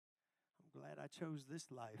I chose this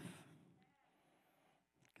life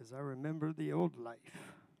because I remember the old life.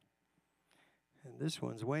 And this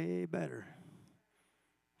one's way better.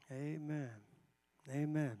 Amen.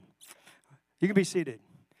 Amen. You can be seated.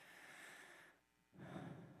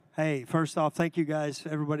 Hey, first off, thank you guys,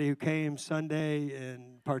 everybody who came Sunday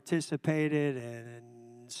and participated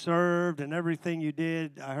and served and everything you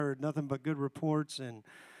did. I heard nothing but good reports, and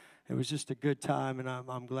it was just a good time, and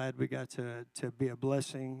I'm glad we got to be a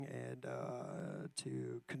blessing and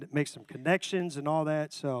to make some connections and all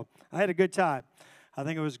that. So I had a good time. I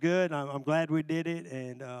think it was good. I'm glad we did it,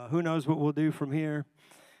 and who knows what we'll do from here.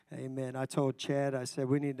 Amen. I told Chad, I said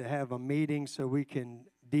we need to have a meeting so we can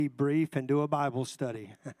debrief and do a Bible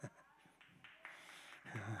study.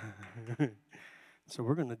 So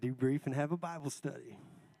we're going to debrief and have a Bible study.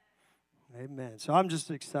 Amen. So I'm just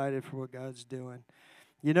excited for what God's doing.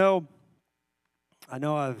 You know, I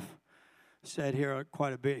know I've said here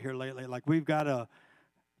quite a bit here lately, like we've got to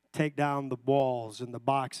take down the walls and the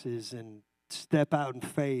boxes and step out in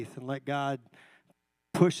faith and let God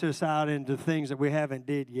push us out into things that we haven't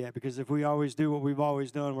did yet. Because if we always do what we've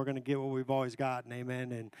always done, we're going to get what we've always gotten.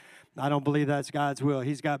 Amen. And I don't believe that's God's will.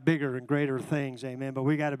 He's got bigger and greater things. Amen. But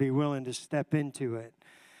we got to be willing to step into it.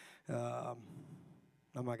 I'm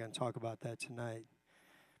not going to talk about that tonight.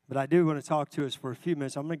 But I do want to talk to us for a few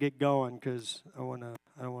minutes. I'm going to get going because I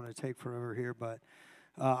don't want to take forever here. But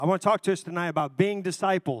I want to talk to us tonight about being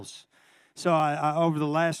disciples. So I over the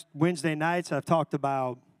last Wednesday nights, I've talked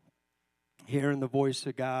about hearing the voice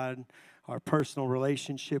of God, our personal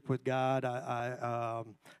relationship with God. I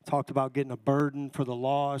talked about getting a burden for the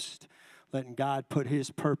lost, letting God put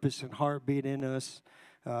His purpose and heartbeat in us.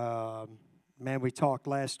 Man, we talked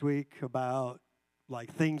last week about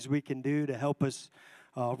like things we can do to help us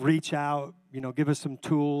reach out, give us some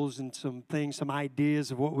tools and some things, some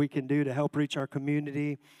ideas of what we can do to help reach our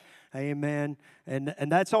community. Amen.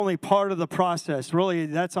 And that's only part of the process. Really,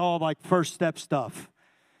 that's all like first step stuff.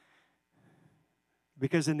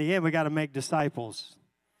 Because in the end, we got to make disciples.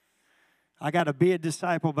 I got to be a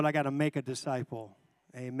disciple, but I got to make a disciple.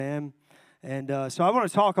 Amen. And so I want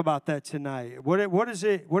to talk about that tonight. What does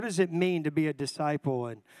it mean to be a disciple,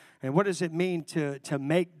 and what does it mean to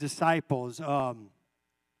make disciples?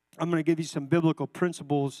 I'm going to give you some biblical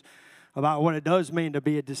principles about what it does mean to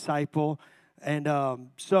be a disciple. And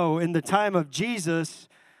so in the time of Jesus,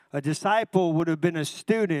 a disciple would have been a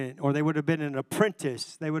student, or they would have been an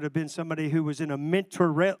apprentice. They would have been somebody who was in a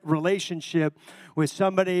mentor relationship with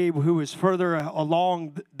somebody who was further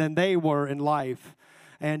along than they were in life.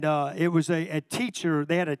 And it was a teacher.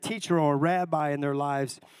 They had a teacher or a rabbi in their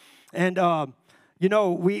lives. And,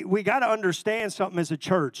 we got to understand something as a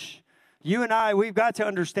church. You and I, we've got to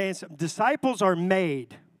understand something. Disciples are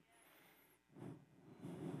made.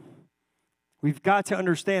 We've got to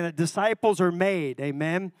understand that disciples are made,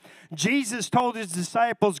 amen? Jesus told His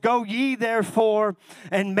disciples, go ye therefore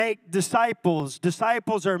and make disciples.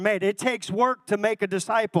 Disciples are made. It takes work to make a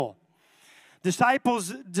disciple.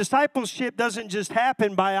 Discipleship doesn't just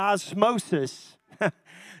happen by osmosis.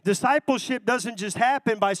 Discipleship doesn't just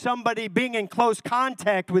happen by somebody being in close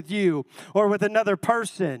contact with you or with another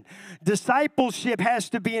person. Discipleship has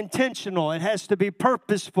to be intentional. It has to be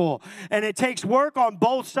purposeful. And it takes work on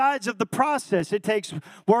both sides of the process. It takes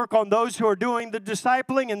work on those who are doing the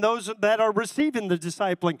discipling and those that are receiving the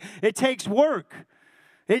discipling. It takes work.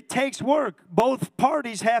 It takes work. Both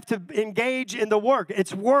parties have to engage in the work.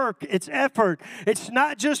 It's work. It's effort. It's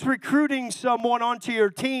not just recruiting someone onto your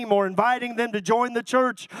team or inviting them to join the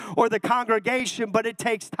church or the congregation, but it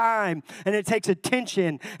takes time, and it takes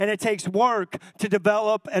attention, and it takes work to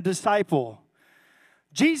develop a disciple.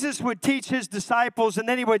 Jesus would teach His disciples, and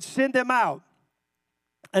then He would send them out.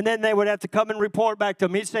 And then they would have to come and report back to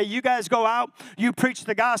Him. He'd say, you guys go out, you preach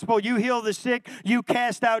the gospel, you heal the sick, you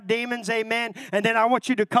cast out demons, amen. And then I want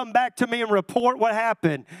you to come back to me and report what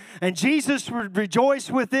happened. And Jesus would rejoice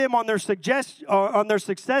with them on their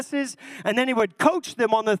successes, and then He would coach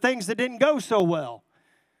them on the things that didn't go so well.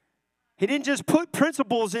 He didn't just put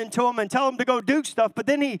principles into them and tell them to go do stuff, but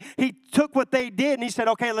then he took what they did and He said,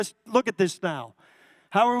 okay, let's look at this now.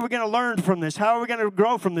 How are we going to learn from this? How are we going to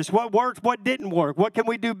grow from this? What worked? What didn't work? What can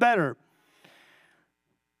we do better?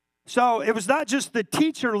 So it was not just the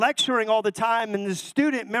teacher lecturing all the time and the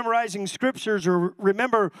student memorizing scriptures or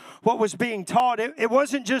remember what was being taught. It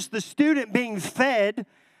wasn't just the student being fed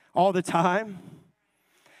all the time,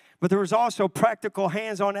 but there was also practical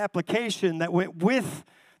hands-on application that went with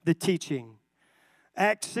the teaching.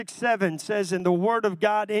 Acts 6:7 says, and the word of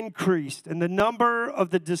God increased, and the number of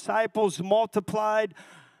the disciples multiplied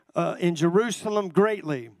in Jerusalem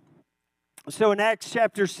greatly. So in Acts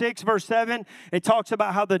chapter 6, verse 7, it talks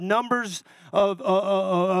about how the numbers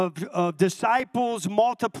of disciples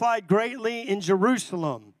multiplied greatly in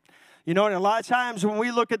Jerusalem. You know, and a lot of times when we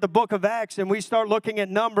look at the book of Acts and we start looking at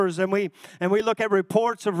numbers and we look at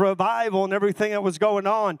reports of revival and everything that was going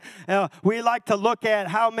on, we like to look at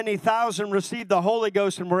how many thousand received the Holy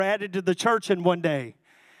Ghost and were added to the church in one day.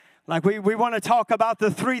 Like we want to talk about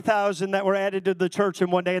the 3,000 that were added to the church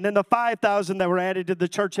in one day, and then the 5,000 that were added to the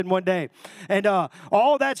church in one day. And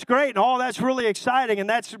all that's great, and all that's really exciting, and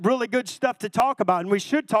that's really good stuff to talk about, and we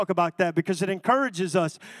should talk about that because it encourages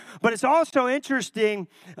us. But it's also interesting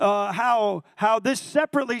how this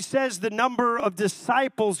separately says the number of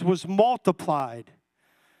disciples was multiplied.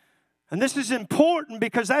 And this is important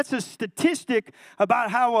because that's a statistic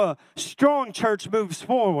about how a strong church moves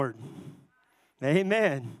forward.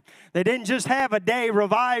 Amen. They didn't just have a day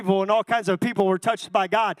revival and all kinds of people were touched by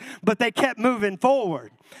God, but they kept moving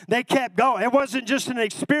forward. They kept going. It wasn't just an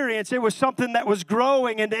experience. It was something that was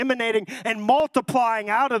growing and emanating and multiplying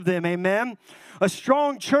out of them. Amen. A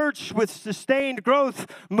strong church with sustained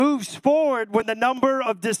growth moves forward when the number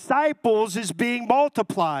of disciples is being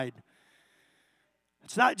multiplied.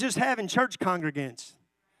 It's not just having church congregants.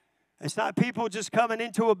 It's not people just coming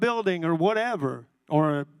into a building or whatever,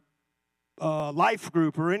 or a life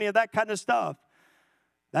group or any of that kind of stuff.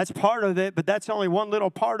 That's part of it, but that's only one little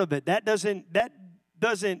part of it. That's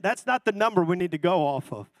not the number we need to go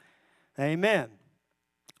off of. Amen.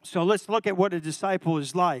 So let's look at what a disciple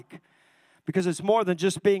is like, because it's more than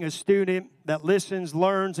just being a student that listens,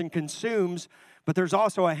 learns, and consumes, but there's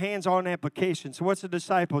also a hands-on application. So what's a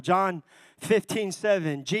disciple? John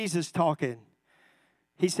 15:7, Jesus talking.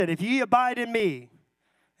 He said, if ye abide in me,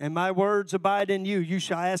 and my words abide in you, you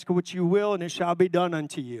shall ask what you will, and it shall be done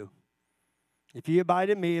unto you. If you abide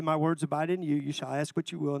in me, and my words abide in you, you shall ask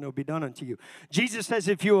what you will, and it will be done unto you. Jesus says,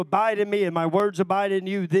 if you abide in me, and my words abide in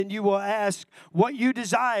you, then you will ask what you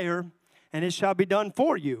desire, and it shall be done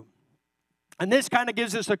for you. And this kind of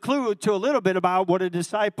gives us a clue to a little bit about what a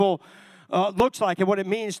disciple looks like and what it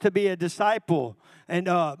means to be a disciple. And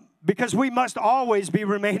because we must always be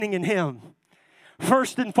remaining in Him.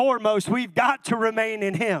 First and foremost, we've got to remain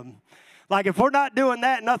in Him. Like if we're not doing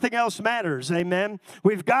that, nothing else matters, amen?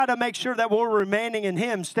 We've got to make sure that we're remaining in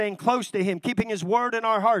Him, staying close to Him, keeping His Word in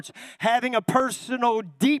our hearts, having a personal,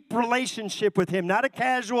 deep relationship with Him. Not a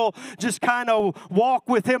casual, just kind of walk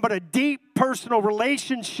with Him, but a deep, personal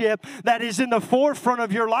relationship that is in the forefront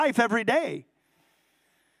of your life every day.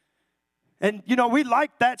 And, you know, we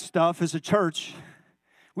like that stuff as a church.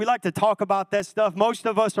 We like to talk about that stuff. Most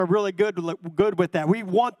of us are really good with that. We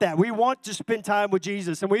want that. We want to spend time with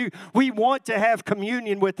Jesus, and we want to have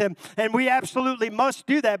communion with Him, and we absolutely must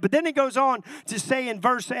do that. But then He goes on to say in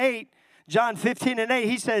verse 8, John 15:8,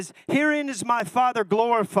 He says, herein is my Father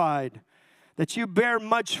glorified, that you bear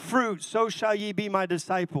much fruit, so shall ye be my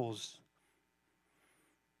disciples.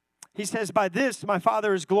 He says, by this my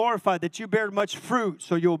Father is glorified, that you bear much fruit,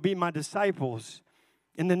 so you'll be my disciples.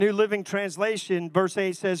 In the New Living Translation, verse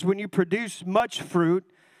 8 says, when you produce much fruit,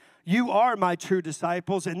 you are my true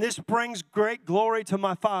disciples, and this brings great glory to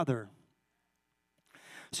my Father.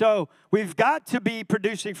 So we've got to be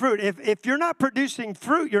producing fruit. If you're not producing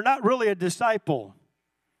fruit, you're not really a disciple.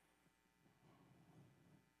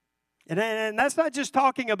 And that's not just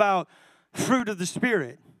talking about fruit of the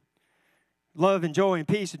Spirit. Love and joy and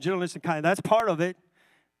peace and gentleness and kindness. That's part of it.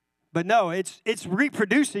 But no, it's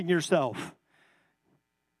reproducing yourself.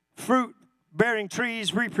 Fruit-bearing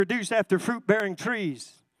trees reproduce after fruit-bearing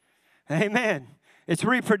trees. Amen. It's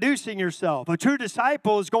reproducing yourself. A true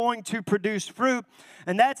disciple is going to produce fruit,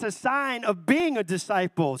 and that's a sign of being a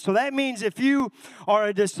disciple. So that means if you are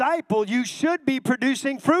a disciple, you should be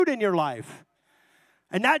producing fruit in your life.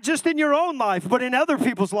 And not just in your own life, but in other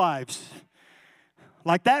people's lives.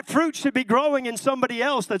 Like that fruit should be growing in somebody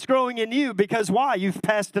else that's growing in you, because why? You've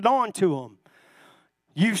passed it on to them.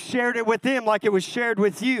 You've shared it with them like it was shared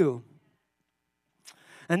with you.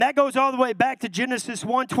 And that goes all the way back to Genesis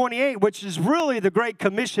 1:28, which is really the Great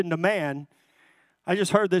Commission to man. I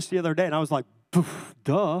just heard this the other day, and I was like,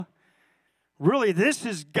 duh. Really, this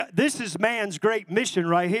is man's great mission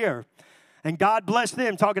right here. And God blessed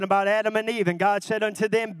them, talking about Adam and Eve. And God said unto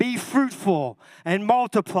them, be fruitful and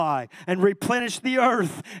multiply and replenish the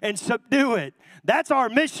earth and subdue it. That's our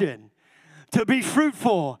mission. To be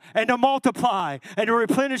fruitful and to multiply and to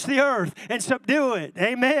replenish the earth and subdue it.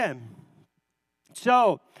 Amen.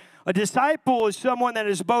 So, a disciple is someone that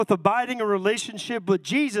is both abiding in a relationship with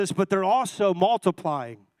Jesus, but they're also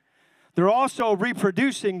multiplying. They're also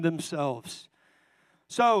reproducing themselves.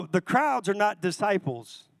 So, the crowds are not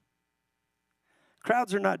disciples.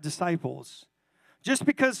 Crowds are not disciples. Just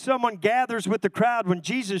because someone gathers with the crowd when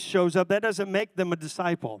Jesus shows up, that doesn't make them a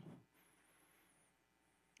disciple.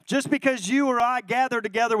 Just because you or I gather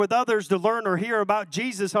together with others to learn or hear about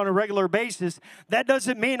Jesus on a regular basis, that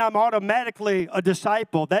doesn't mean I'm automatically a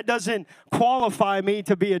disciple. That doesn't qualify me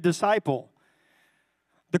to be a disciple.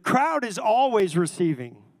 The crowd is always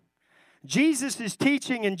receiving. Jesus is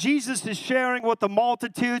teaching and Jesus is sharing with the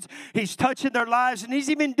multitudes. He's touching their lives and he's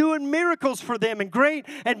even doing miracles for them and great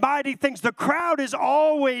and mighty things. The crowd is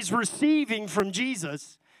always receiving from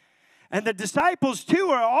Jesus. And the disciples, too,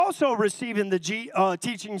 are also receiving the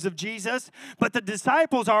teachings of Jesus, but the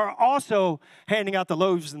disciples are also handing out the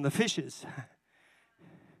loaves and the fishes.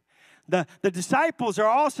 The disciples are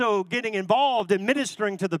also getting involved in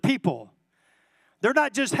ministering to the people. They're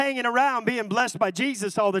not just hanging around being blessed by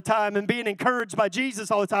Jesus all the time and being encouraged by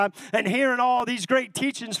Jesus all the time and hearing all these great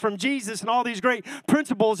teachings from Jesus and all these great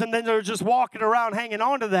principles, and then they're just walking around hanging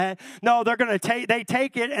on to that. No, they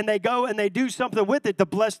take it and they go and they do something with it to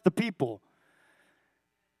bless the people.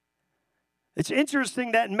 It's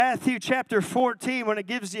interesting that in Matthew chapter 14, when it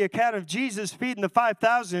gives the account of Jesus feeding the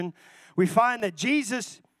 5,000, we find that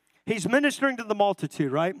Jesus, he's ministering to the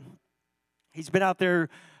multitude, right? He's been out there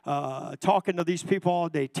talking to these people all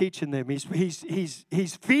day, teaching them. He's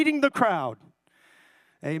feeding the crowd.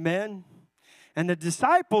 Amen. And the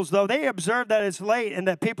disciples, though, they observe that it's late and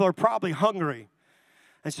that people are probably hungry.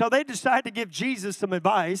 And so they decide to give Jesus some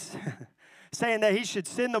advice, saying that he should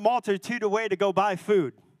send the multitude away to go buy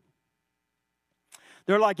food.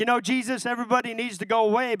 They're like, you know, Jesus, everybody needs to go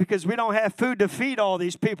away because we don't have food to feed all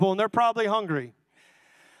these people, and they're probably hungry.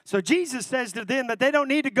 So Jesus says to them that they don't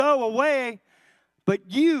need to go away, but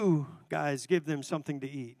you guys give them something to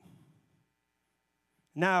eat.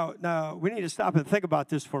 Now, we need to stop and think about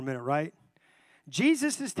this for a minute, right?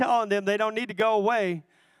 Jesus is telling them they don't need to go away.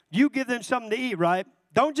 You give them something to eat, right?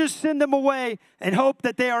 Don't just send them away and hope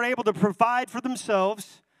that they are able to provide for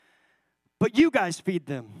themselves, but you guys feed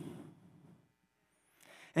them.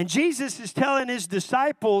 And Jesus is telling his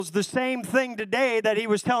disciples the same thing today that he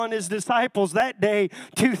was telling his disciples that day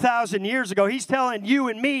 2,000 years ago. He's telling you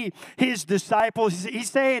and me, his disciples, he's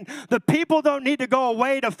saying the people don't need to go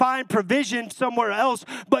away to find provision somewhere else,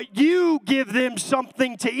 but you give them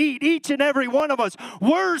something to eat. Each and every one of us,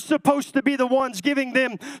 we're supposed to be the ones giving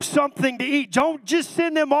them something to eat. Don't just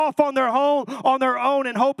send them off on their own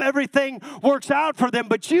and hope everything works out for them,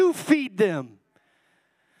 but you feed them.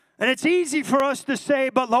 And it's easy for us to say,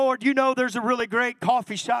 but Lord, you know there's a really great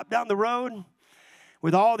coffee shop down the road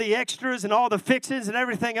with all the extras and all the fixings and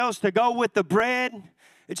everything else to go with the bread.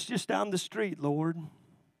 It's just down the street, Lord.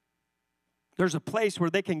 There's a place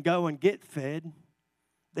where they can go and get fed.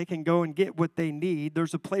 They can go and get what they need.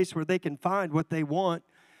 There's a place where they can find what they want.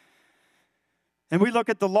 And we look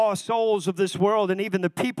at the lost souls of this world and even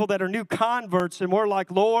the people that are new converts, and we're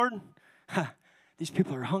like, Lord, these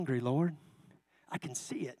people are hungry, Lord. I can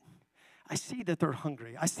see it. I see that they're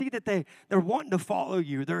hungry. I see that they're wanting to follow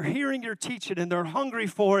you. They're hearing your teaching and they're hungry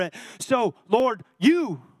for it. So, Lord,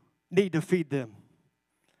 you need to feed them.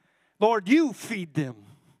 Lord, you feed them.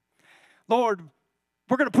 Lord,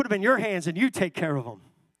 we're going to put them in your hands and you take care of them.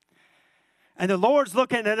 And the Lord's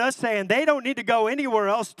looking at us saying they don't need to go anywhere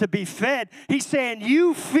else to be fed. He's saying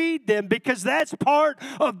you feed them because that's part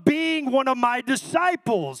of being one of my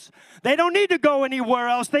disciples. They don't need to go anywhere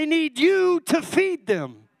else. They need you to feed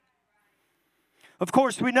them. Of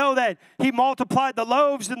course, we know that he multiplied the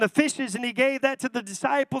loaves and the fishes and he gave that to the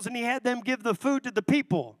disciples and he had them give the food to the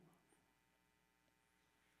people.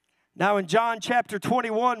 Now in John chapter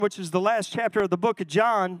 21, which is the last chapter of the book of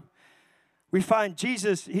John, we find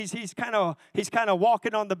Jesus, he's kind of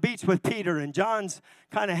walking on the beach with Peter, and John's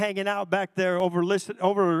kind of hanging out back there over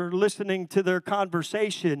listening to their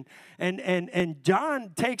conversation. And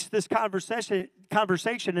John takes this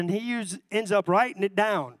conversation and he ends up writing it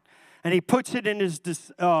down. And he puts it in his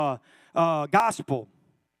gospel.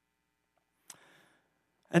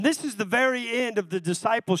 And this is the very end of the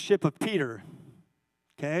discipleship of Peter.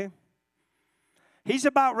 Okay? He's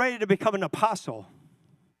about ready to become an apostle.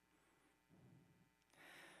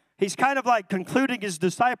 He's kind of like concluding his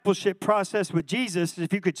discipleship process with Jesus,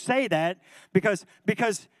 if you could say that, because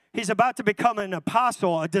he's about to become an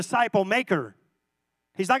apostle, a disciple maker.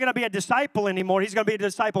 He's not going to be a disciple anymore. He's going to be a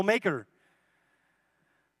disciple maker.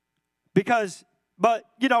 But,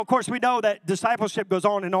 you know, of course, we know that discipleship goes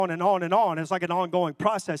on and on and on and on. It's like an ongoing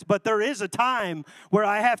process. But there is a time where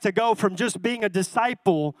I have to go from just being a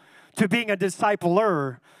disciple to being a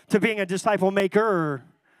discipler to being a disciple maker.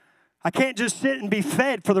 I can't just sit and be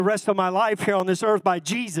fed for the rest of my life here on this earth by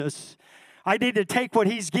Jesus. I need to take what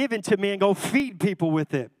he's given to me and go feed people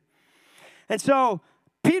with it. And so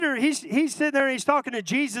Peter, he's sitting there and he's talking to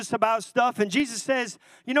Jesus about stuff. And Jesus says,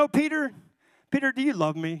 you know, Peter, do you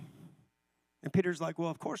love me? And Peter's like, well,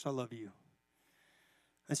 of course I love you.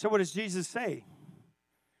 And so what does Jesus say?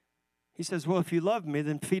 He says, well, if you love me,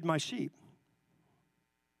 then feed my sheep.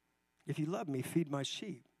 If you love me, feed my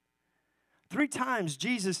sheep. 3 times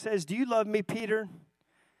Jesus says, do you love me, Peter?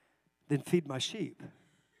 Then feed my sheep.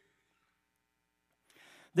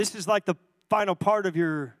 This is like the final part of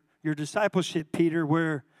your discipleship, Peter,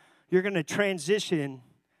 where you're going to transition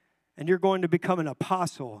and you're going to become an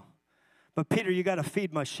apostle. But Peter, you got to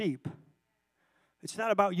feed my sheep. It's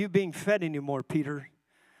not about you being fed anymore, Peter.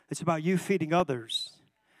 It's about you feeding others.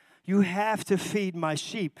 You have to feed my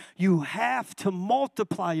sheep. You have to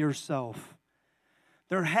multiply yourself.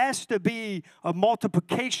 There has to be a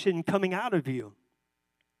multiplication coming out of you.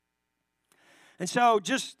 And so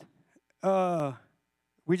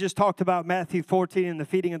we just talked about Matthew 14 and the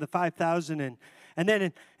feeding of the 5,000. And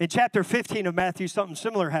then in chapter 15 of Matthew, something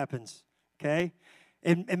similar happens. Okay?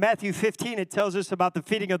 In Matthew 15, it tells us about the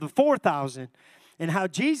feeding of the 4,000 and how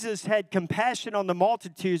Jesus had compassion on the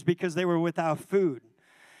multitudes because they were without food.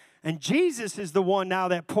 And Jesus is the one now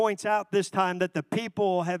that points out this time that the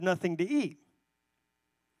people have nothing to eat.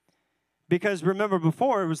 Because remember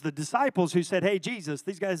before, it was the disciples who said, hey, Jesus,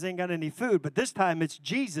 these guys ain't got any food. But this time it's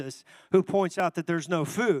Jesus who points out that there's no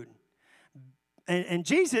food. And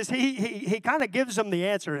Jesus, he kind of gives them the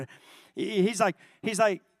answer. He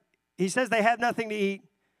says they have nothing to eat.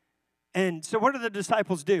 And so what do the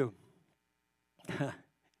disciples do?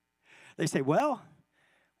 They say, well,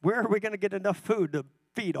 where are we going to get enough food to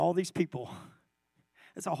feed all these people?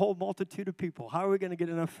 It's a whole multitude of people. How are we going to get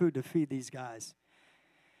enough food to feed these guys?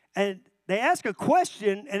 And they ask a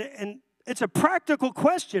question, and it's a practical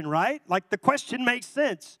question, right? Like the question makes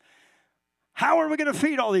sense. How are we going to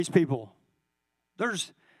feed all these people?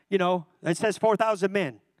 There's, it says 4,000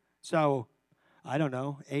 men. So, I don't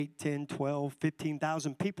know, 8, 10, 12,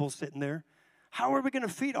 15,000 people sitting there. How are we going to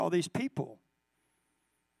feed all these people?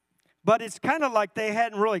 But it's kind of like they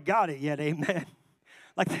hadn't really got it yet, amen?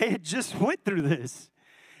 Like they had just went through this.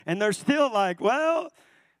 And they're still like, well,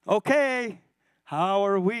 okay, how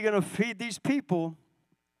are we going to feed these people?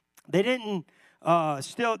 They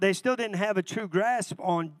still didn't have a true grasp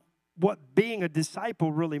on what being a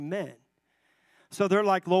disciple really meant. So they're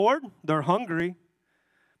like, Lord, they're hungry,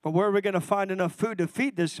 but where are we going to find enough food to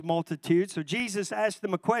feed this multitude? So Jesus asked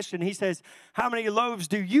them a question. He says, how many loaves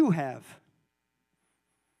do you have?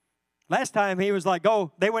 Last time he was like,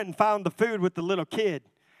 they went and found the food with the little kid.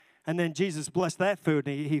 And then Jesus blessed that food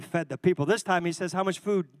and he fed the people. This time he says, how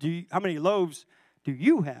many loaves do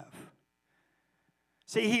you have?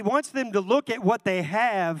 See, he wants them to look at what they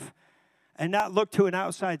have and not look to an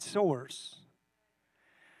outside source.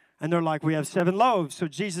 And they're like, we have 7 loaves. So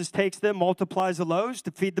Jesus takes them, multiplies the loaves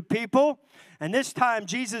to feed the people. And this time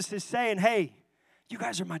Jesus is saying, hey, you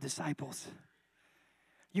guys are my disciples.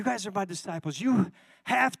 You guys are my disciples. You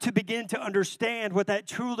have to begin to understand what that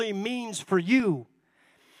truly means for you.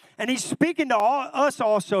 And he's speaking to us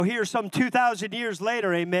also here some 2,000 years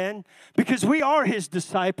later, amen, because we are his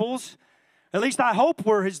disciples. At least I hope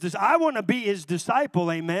we're his disciples. I want to be his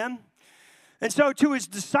disciple, amen. And so to his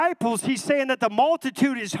disciples, he's saying that the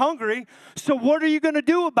multitude is hungry, so what are you going to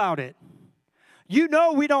do about it? You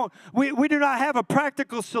know we do not have a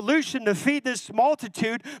practical solution to feed this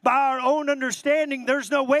multitude. By our own understanding,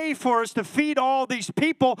 there's no way for us to feed all these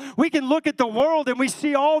people. We can look at the world and we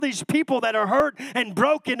see all these people that are hurt and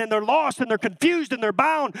broken and they're lost and they're confused and they're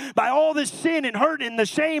bound by all this sin and hurt and the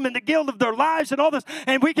shame and the guilt of their lives and all this.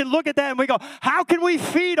 And we can look at that and we go, how can we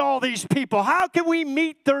feed all these people? How can we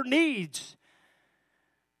meet their needs?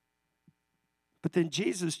 But then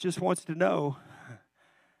Jesus just wants to know,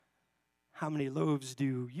 how many loaves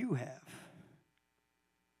do you have?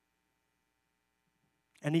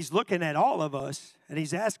 And he's looking at all of us, and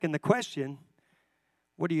he's asking the question,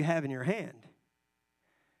 what do you have in your hand?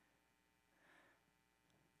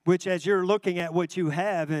 Which, as you're looking at what you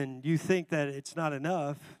have and you think that it's not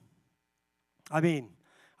enough, I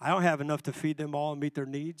don't have enough to feed them all and meet their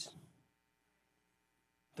needs.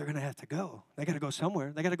 They're going to have to go. They got to go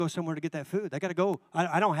somewhere. They got to go somewhere to get that food. They got to go.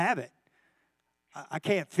 I don't have it. I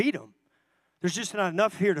can't feed them. There's just not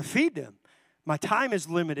enough here to feed them. My time is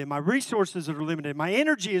limited. My resources are limited. My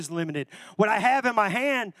energy is limited. What I have in my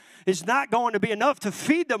hand is not going to be enough to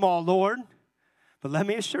feed them all, Lord. But let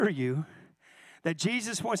me assure you that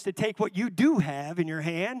Jesus wants to take what you do have in your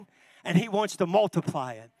hand and he wants to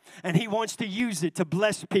multiply it. And he wants to use it to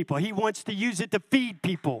bless people. He wants to use it to feed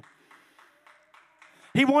people.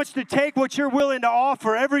 He wants to take what you're willing to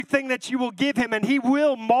offer, everything that you will give him, and he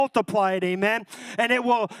will multiply it, amen? And it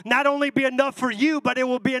will not only be enough for you, but it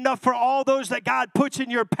will be enough for all those that God puts in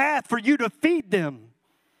your path for you to feed them.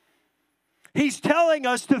 He's telling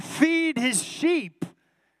us to feed his sheep.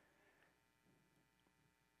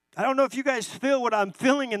 I don't know if you guys feel what I'm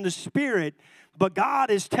feeling in the spirit, but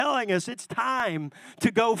God is telling us it's time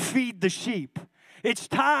to go feed the sheep. It's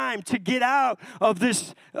time to get out of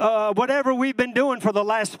this, whatever we've been doing for the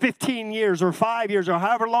last 15 years or 5 years or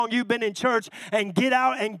however long you've been in church, and get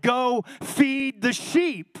out and go feed the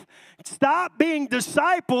sheep. Stop being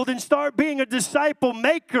discipled and start being a disciple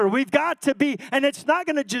maker. We've got to be, and it's not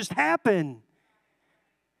going to just happen.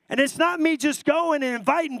 And it's not me just going and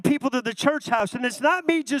inviting people to the church house. And it's not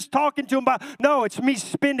me just talking to them about, no, it's me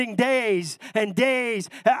spending days and days.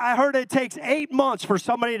 I heard it takes 8 months for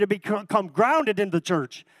somebody to become grounded in the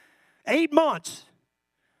church. 8 months.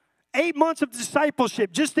 8 months of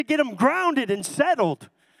discipleship just to get them grounded and settled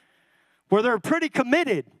where they're pretty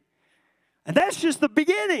committed. And that's just the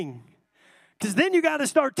beginning. Because then you got to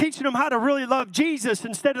start teaching them how to really love Jesus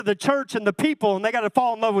instead of the church and the people, and they got to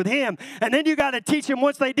fall in love with him. And then you got to teach them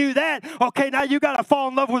once they do that, okay, now you got to fall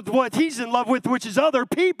in love with what he's in love with, which is other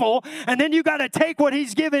people. And then you got to take what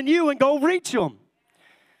he's given you and go reach them.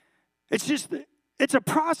 It's a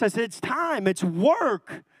process. It's time. It's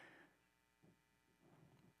work.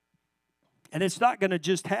 And it's not going to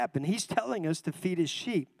just happen. He's telling us to feed his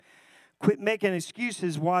sheep. Quit making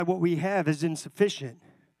excuses why what we have is insufficient.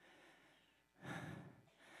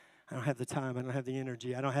 I don't have the time. I don't have the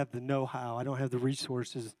energy. I don't have the know-how. I don't have the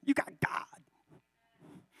resources. You got God.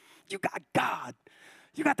 You got God.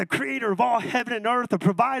 You got the creator of all heaven and earth, the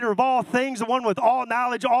provider of all things, the one with all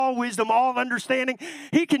knowledge, all wisdom, all understanding.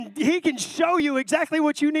 He can show you exactly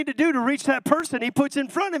what you need to do to reach that person he puts in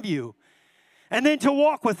front of you. And then to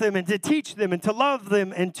walk with them and to teach them and to love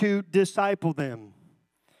them and to disciple them.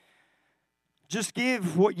 Just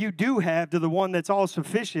give what you do have to the one that's all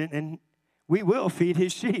sufficient, and we will feed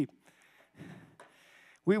his sheep.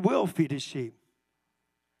 We will feed his sheep.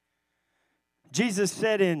 Jesus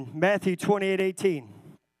said in Matthew 28:18,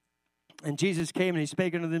 and Jesus came and he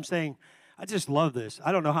spake unto them, saying, I just love this.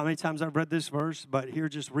 I don't know how many times I've read this verse, but here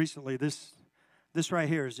just recently, this right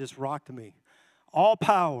here has just rocked me. All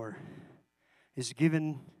power is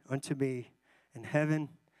given unto me in heaven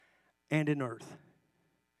and in earth.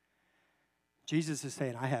 Jesus is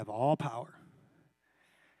saying, I have all power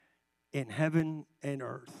in heaven and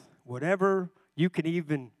earth. Whatever you can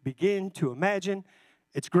even begin to imagine,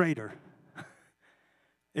 it's greater.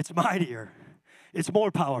 It's mightier. It's more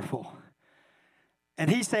powerful. And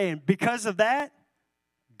he's saying, because of that,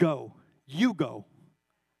 go. You go.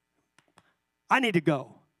 I need to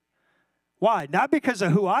go. Why? Not because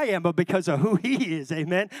of who I am, but because of who he is,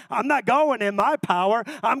 amen? I'm not going in my power.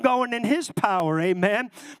 I'm going in his power, amen?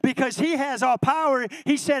 Because he has all power.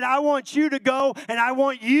 He said, I want you to go, and I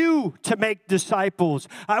want you to make disciples.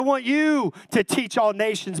 I want you to teach all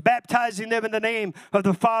nations, baptizing them in the name of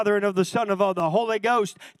the Father and of the Son and of the Holy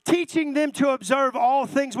Ghost, teaching them to observe all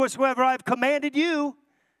things whatsoever I've commanded you.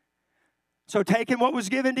 So taking what was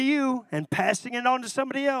given to you and passing it on to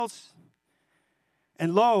somebody else.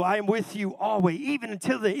 And lo, I am with you always, even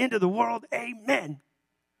until the end of the world. Amen.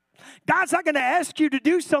 God's not going to ask you to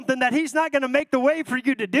do something that he's not going to make the way for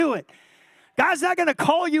you to do it. God's not going to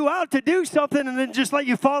call you out to do something and then just let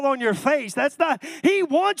you fall on your face. That's not, he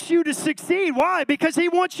wants you to succeed. Why? Because he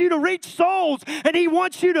wants you to reach souls and he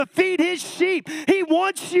wants you to feed his sheep. He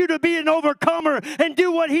wants you to be an overcomer and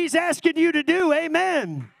do what he's asking you to do.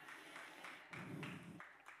 Amen.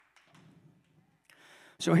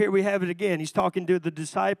 So here we have it again. He's talking to the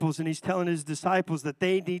disciples, and he's telling his disciples that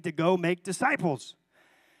they need to go make disciples.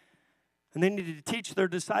 And they needed to teach their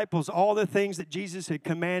disciples all the things that Jesus had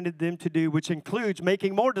commanded them to do, which includes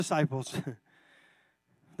making more disciples.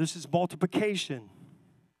 This is multiplication.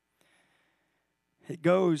 It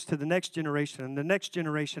goes to the next generation and the next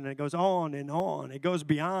generation, and it goes on and on. It goes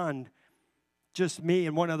beyond just me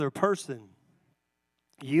and one other person,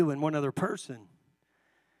 you and one other person.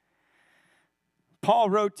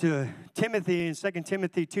 Paul wrote to Timothy in 2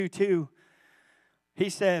 Timothy 2:2.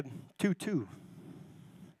 He said, 2:2.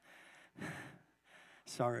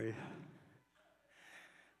 Sorry.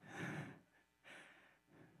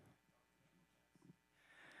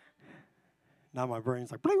 Now my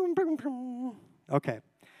brain's like, bling, bling, bling. Okay.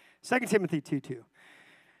 2 Timothy 2:2.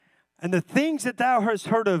 And the things that thou hast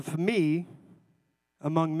heard of me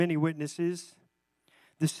among many witnesses,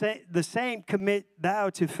 the same commit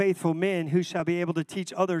thou to faithful men who shall be able to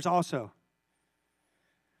teach others also.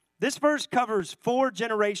 This verse covers 4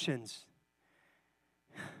 generations.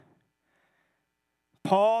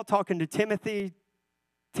 Paul talking to Timothy,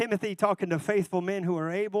 Timothy talking to faithful men who are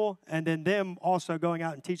able, and then them also going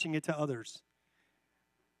out and teaching it to others.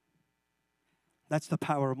 That's the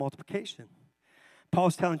power of multiplication.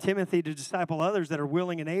 Paul's telling Timothy to disciple others that are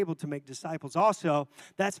willing and able to make disciples. Also,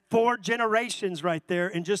 that's 4 generations right there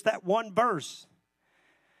in just that one verse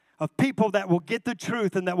of people that will get the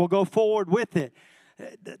truth and that will go forward with it.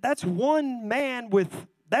 That's one man with,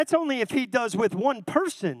 that's only if he does with one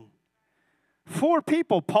person. 4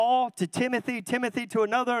 people, Paul to Timothy, Timothy to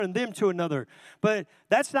another, and them to another. But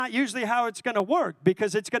that's not usually how it's going to work,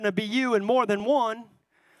 because it's going to be you and more than one.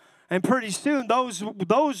 And pretty soon,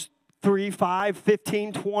 those 3, 5,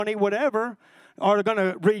 15, 20, whatever, are going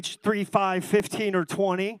to reach 3, 5, 15, or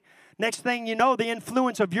 20. Next thing you know, the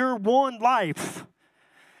influence of your one life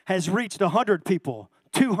has reached 100 people,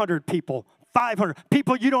 200 people, 500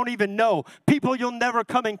 people you don't even know, people you'll never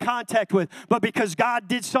come in contact with, but because God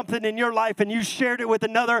did something in your life and you shared it with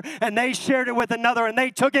another, and they shared it with another, and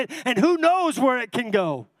they took it, and who knows where it can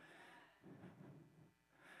go.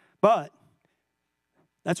 But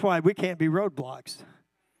that's why we can't be roadblocks.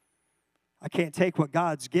 I can't take what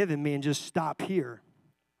God's given me and just stop here.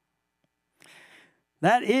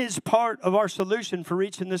 That is part of our solution for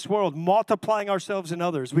reaching this world, multiplying ourselves in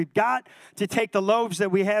others. We've got to take the loaves that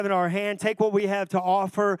we have in our hand, take what we have to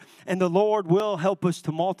offer, and the Lord will help us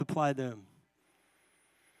to multiply them.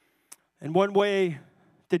 And one way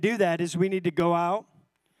to do that is we need to go out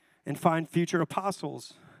and find future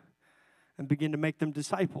apostles and begin to make them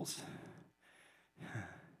disciples.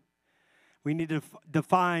 We need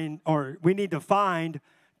to find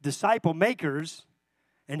disciple makers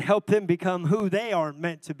and help them become who they are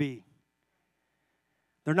meant to be.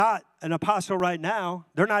 They're not an apostle right now.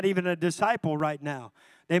 They're not even a disciple right now.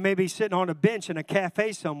 They may be sitting on a bench in a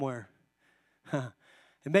cafe somewhere.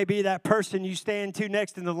 It may be that person you stand to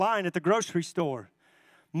next in the line at the grocery store.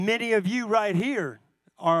 Many of you right here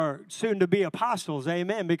are soon to be apostles,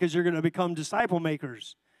 amen, because you're going to become disciple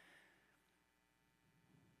makers.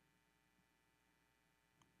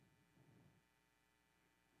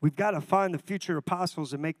 We've got to find the future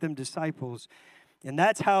apostles and make them disciples. And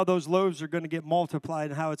that's how those loaves are going to get multiplied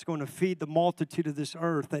and how it's going to feed the multitude of this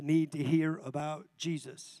earth that need to hear about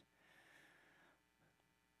Jesus.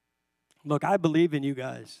 Look, I believe in you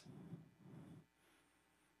guys.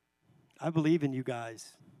 I believe in you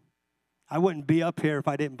guys. I wouldn't be up here if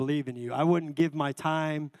I didn't believe in you. I wouldn't give my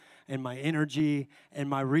time and my energy and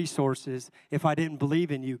my resources if I didn't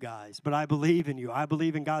believe in you guys. But I believe in you. I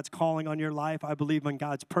believe in God's calling on your life. I believe in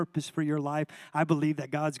God's purpose for your life. I believe that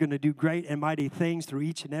God's going to do great and mighty things through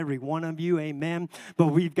each and every one of you. Amen. But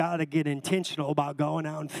we've got to get intentional about going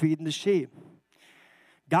out and feeding the sheep.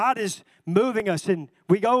 God is moving us, and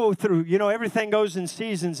we go through, everything goes in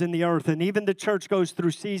seasons in the earth, and even the church goes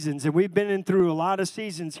through seasons, and we've been through a lot of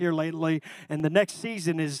seasons here lately, and the next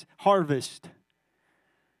season is harvest.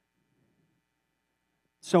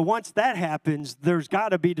 So once that happens, there's got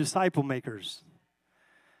to be disciple makers.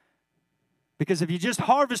 Because if you just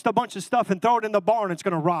harvest a bunch of stuff and throw it in the barn, it's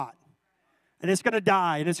going to rot, and it's going to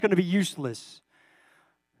die, and it's going to be useless.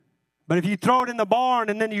 But if you throw it in the barn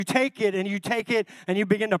and then you take it and you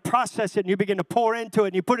begin to process it and you begin to pour into it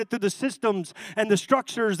and you put it through the systems and the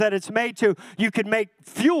structures that it's made to, you can make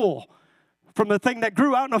fuel from the thing that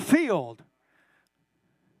grew out in a field.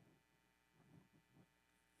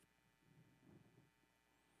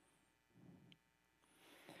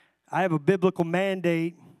 I have a biblical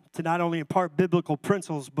mandate to not only impart biblical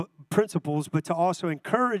principles, but to also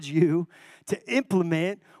encourage you to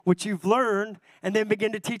implement what you've learned and then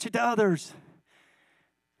begin to teach it to others.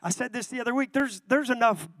 I said this the other week. There's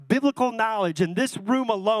enough biblical knowledge in this room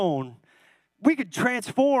alone. We could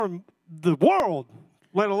transform the world,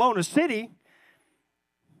 let alone a city.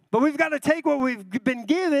 But we've got to take what we've been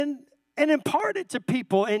given and impart it to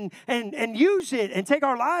people and use it and take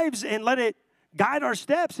our lives and let it guide our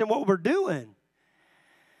steps in what we're doing.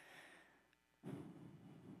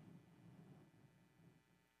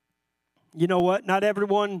 You know what? Not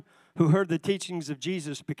everyone who heard the teachings of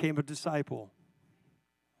Jesus became a disciple.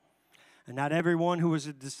 And not everyone who was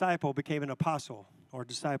a disciple became an apostle or a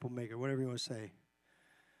disciple maker, whatever you want to say.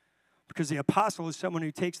 Because the apostle is someone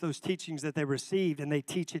who takes those teachings that they received and they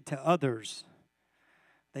teach it to others.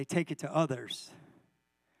 They take it to others.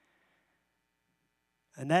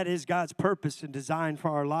 And that is God's purpose and design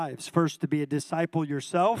for our lives. First, to be a disciple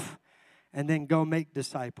yourself, and then go make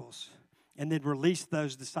disciples. And then release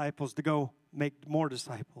those disciples to go make more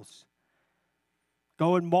disciples.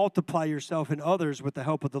 Go and multiply yourself in others with the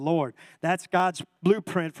help of the Lord. That's God's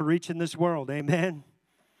blueprint for reaching this world. Amen.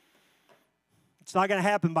 It's not going to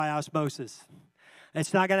happen by osmosis.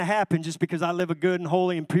 It's not going to happen just because I live a good and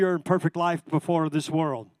holy and pure and perfect life before this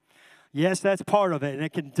world. Yes, that's part of it, and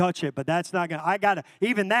it can touch it, but that's not going to,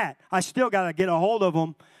 even that, I still got to get a hold of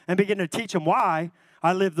them and begin to teach them why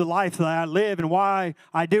I live the life that I live and why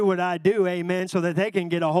I do what I do, amen, so that they can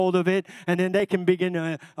get a hold of it, and then they can begin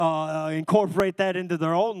to incorporate that into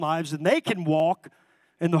their own lives, and they can walk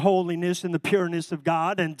in the holiness and the pureness of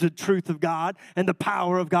God and the truth of God and the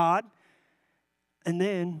power of God. And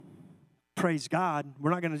then, praise God,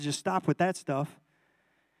 we're not going to just stop with that stuff,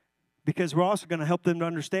 because we're also going to help them to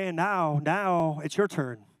understand now it's your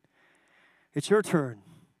turn. It's your turn.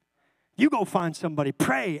 You go find somebody,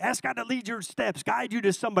 pray, ask God to lead your steps, guide you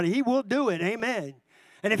to somebody. He will do it, amen.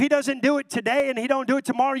 And if he doesn't do it today and he don't do it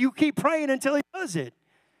tomorrow, you keep praying until he does it.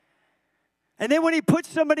 And then when he puts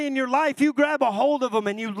somebody in your life, you grab a hold of them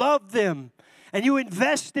and you love them and you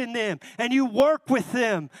invest in them and you work with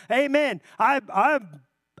them, amen. I'll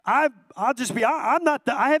just be, I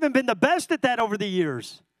haven't been the best at that over the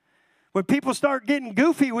years. When people start getting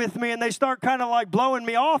goofy with me and they start kind of like blowing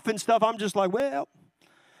me off and stuff, I'm just like, well,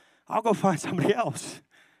 I'll go find somebody else.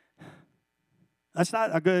 That's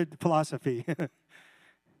not a good philosophy.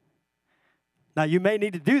 Now, you may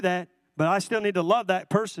need to do that, but I still need to love that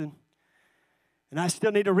person. And I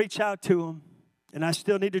still need to reach out to them. And I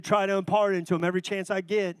still need to try to impart into them every chance I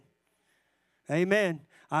get. Amen.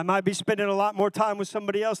 I might be spending a lot more time with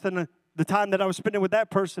somebody else than the time that I was spending with that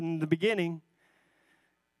person in the beginning.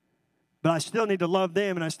 But I still need to love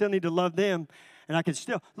them, and I still need to love them. And I can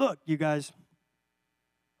still, look, you guys.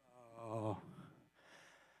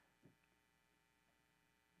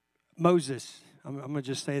 Moses, I'm going to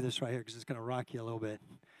just say this right here because it's going to rock you a little bit.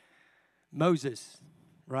 Moses,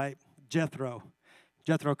 right? Jethro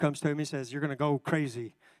comes to him. He says, you're going to go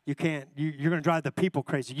crazy. You can't, you're going to drive the people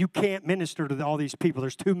crazy. You can't minister to all these people.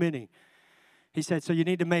 There's too many. He said, so you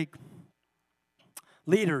need to make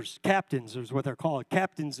leaders, captains is what they're called,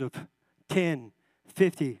 captains of 10,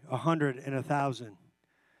 50, 100, and 1,000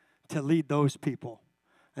 to lead those people.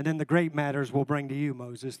 And then the great matters we'll bring to you,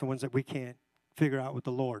 Moses, the ones that we can't figure out with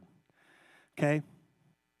the Lord. Okay?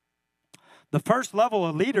 The first level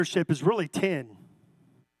of leadership is really 10.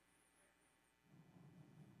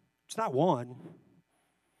 It's not one.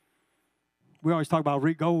 We always talk about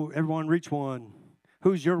everyone reach one.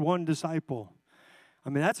 Who's your one disciple? I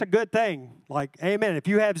mean, that's a good thing. Like, amen. If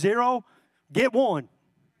you have 0, get 1.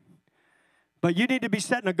 But you need to be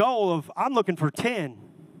setting a goal of, I'm looking for 10.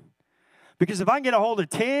 Because if I can get a hold of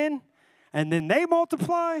 10 and then they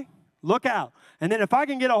multiply, look out. And then if I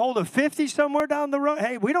can get a hold of 50 somewhere down the road,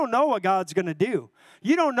 hey, we don't know what God's going to do.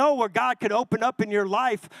 You don't know where God could open up in your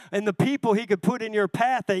life and the people he could put in your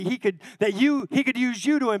path that he could use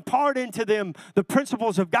you to impart into them the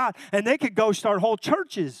principles of God, and they could go start whole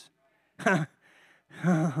churches.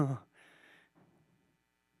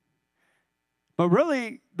 But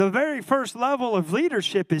really, the very first level of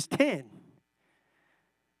leadership is 10.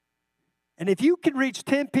 And if you can reach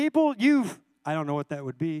 10 people, I don't know what that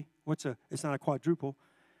would be. It's not a quadruple.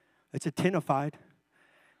 It's a tenified.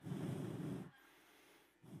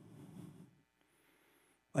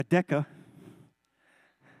 A deca.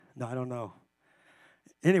 No, I don't know.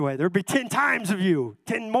 Anyway, there'd be 10 times of you,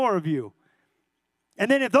 10 more of you. And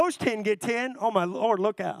then if those 10 get 10, oh my Lord,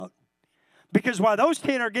 look out. Because while those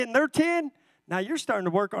 10 are getting their 10, now you're starting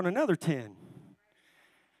to work on another 10.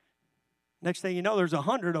 Next thing you know, there's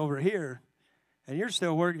 100 over here. And you're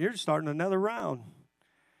still working, you're starting another round.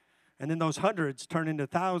 And then those hundreds turn into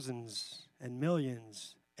thousands and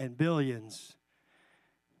millions and billions.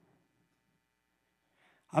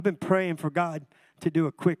 I've been praying for God to do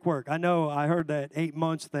a quick work. I know I heard that 8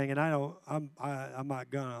 months thing, and I'm not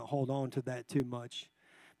gonna hold on to that too much.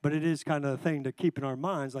 But it is kind of a thing to keep in our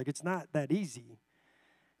minds. Like, it's not that easy.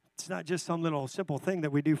 It's not just some little simple thing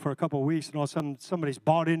that we do for a couple of weeks and all of a sudden somebody's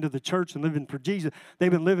bought into the church and living for Jesus.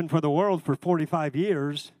 They've been living for the world for 45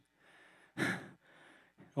 years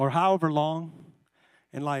or however long.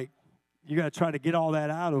 And like, you got to try to get all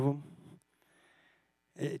that out of them.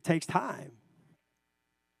 It takes time.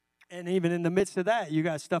 And even in the midst of that, you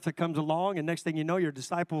got stuff that comes along, and next thing you know, your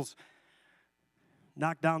disciples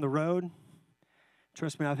knock down the road.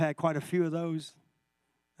 Trust me, I've had quite a few of those.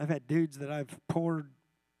 I've had dudes that I've poured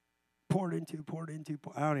into.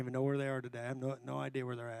 I don't even know where they are today. I have no idea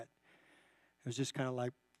where they're at. It was just kind of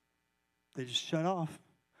like they just shut off,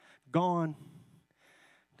 gone.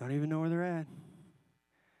 Don't even know where they're at.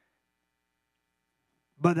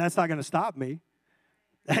 But that's not going to stop me.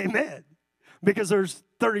 Amen. Because there's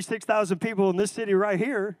 36,000 people in this city right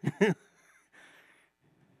here.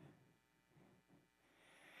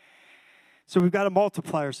 So we've got to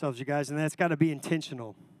multiply ourselves, you guys, and that's got to be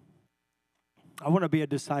intentional. I want to be a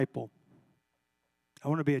disciple. I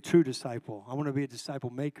want to be a true disciple. I want to be a disciple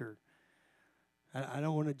maker. I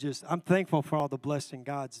don't want to just, I'm thankful for all the blessing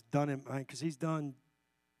God's done in mine because He's done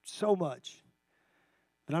so much.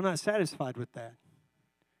 But I'm not satisfied with that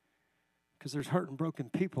because there's hurt and broken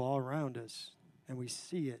people all around us, and we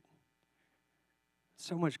see it.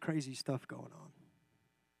 So much crazy stuff going on.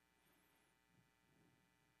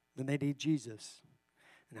 Then they need Jesus.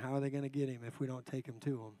 And how are they going to get Him if we don't take Him to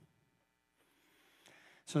Him?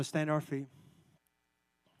 So stand to our feet.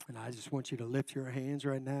 And I just want you to lift your hands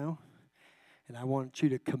right now. And I want you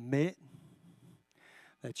to commit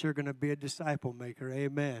that you're going to be a disciple maker.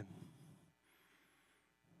 Amen.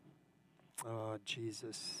 Oh,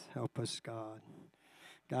 Jesus, help us, God.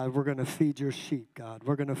 God, we're going to feed your sheep, God.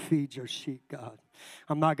 We're going to feed your sheep, God.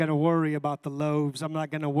 I'm not going to worry about the loaves. I'm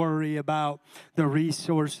not going to worry about the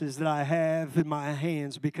resources that I have in my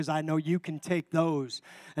hands because I know you can take those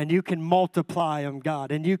and you can multiply them,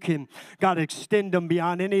 God. And you can, God, extend them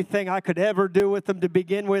beyond anything I could ever do with them to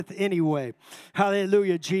begin with anyway.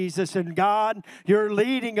 Hallelujah, Jesus. And God, you're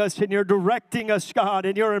leading us and you're directing us, God,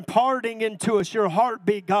 and you're imparting into us your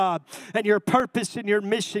heartbeat, God, and your purpose and your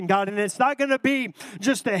mission, God. And it's not going to be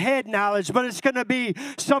just a head knowledge, but it's going to be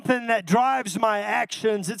something that drives my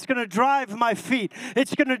actions. It's going to drive my feet.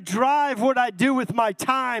 It's going to drive what I do with my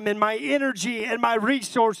time and my energy and my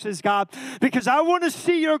resources, God, because I want to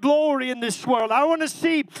see your glory in this world. I want to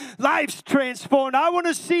see lives transformed. I want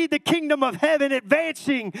to see the kingdom of heaven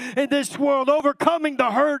advancing in this world, overcoming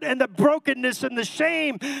the hurt and the brokenness and the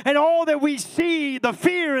shame and all that we see, the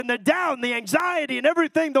fear and the doubt and the anxiety and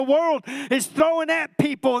everything the world is throwing at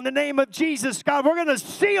people in the name of Jesus, God. We're going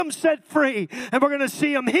to see them set free, and we're going to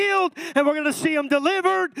see them healed, and we're going to see them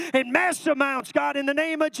delivered in mass amounts, God, in the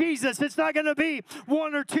name of Jesus. It's not going to be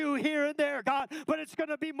one or two here and there, God, but it's going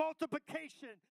to be multiplication.